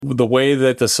the way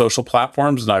that the social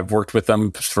platforms, and I've worked with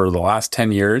them for the last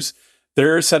 10 years,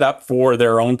 they're set up for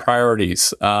their own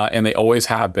priorities, and they always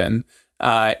have been.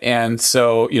 And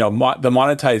so, the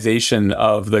monetization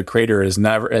of the creator has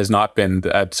not been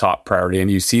a top priority. And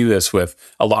you see this with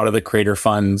a lot of the creator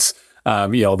funds.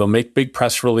 They'll make big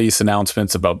press release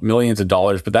announcements about millions of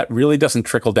dollars, but that really doesn't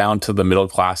trickle down to the middle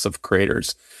class of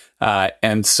creators.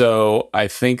 And so I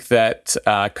think that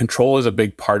control is a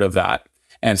big part of that.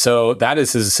 And so that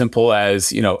is as simple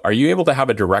as, are you able to have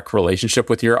a direct relationship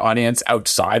with your audience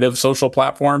outside of social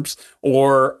platforms?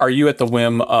 Or are you at the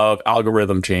whim of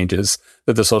algorithm changes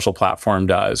that the social platform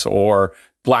does, or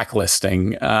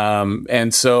blacklisting?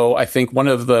 And so I think one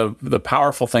of the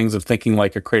powerful things of thinking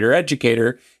like a creator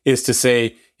educator is to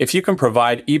say, if you can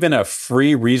provide even a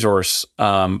free resource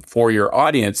for your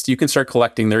audience, you can start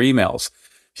collecting their emails.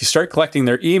 If you start collecting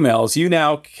their emails, you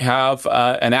now have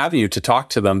an avenue to talk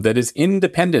to them that is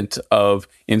independent of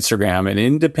Instagram and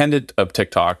independent of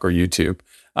TikTok or YouTube.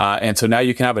 And so now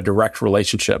you can have a direct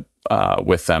relationship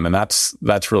with them. And that's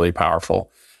really powerful.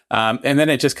 And then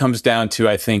it just comes down to,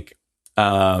 I think,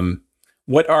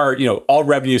 what are, all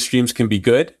revenue streams can be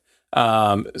good.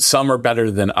 Some are better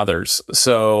than others.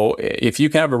 So if you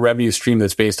can have a revenue stream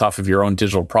that's based off of your own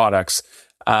digital products,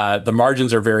 the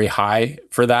margins are very high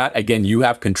for that. Again, you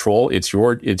have control. It's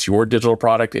your digital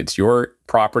product. It's your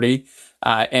property.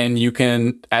 And you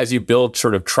can, as you build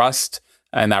sort of trust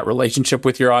and that relationship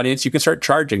with your audience, you can start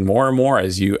charging more and more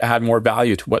as you add more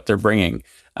value to what they're bringing.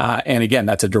 And again,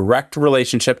 that's a direct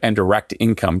relationship and direct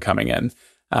income coming in.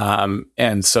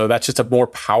 And so that's just a more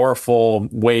powerful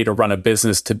way to run a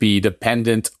business, to be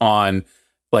dependent on,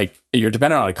 you're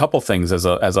dependent on a couple things as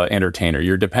an entertainer.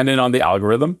 You're dependent on the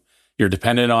algorithm. You're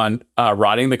dependent on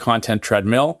riding the content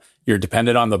treadmill. You're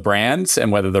dependent on the brands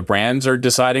and whether the brands are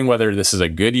deciding whether this is a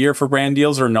good year for brand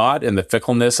deals or not, and the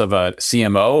fickleness of a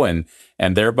CMO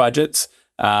and their budgets.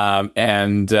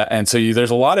 And so there's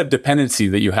a lot of dependency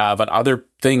that you have on other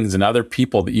things and other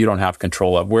people that you don't have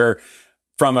control of. Where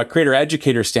from a creator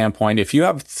educator standpoint, if you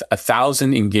have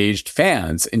 1,000 engaged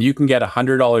fans and you can get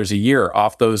 $100 a year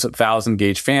off those 1,000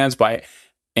 engaged fans by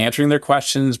answering their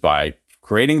questions, by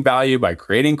creating value, by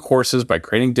creating courses, by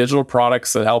creating digital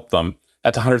products that help them,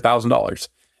 that's $100,000. If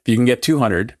you can get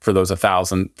 200 for those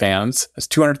 1,000 fans, that's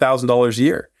 $200,000 a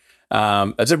year.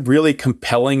 That's a really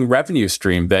compelling revenue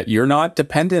stream that you're not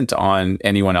dependent on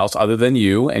anyone else other than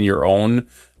you and your own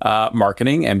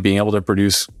marketing and being able to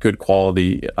produce good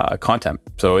quality content.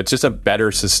 So it's just a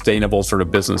better, sustainable sort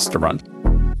of business to run.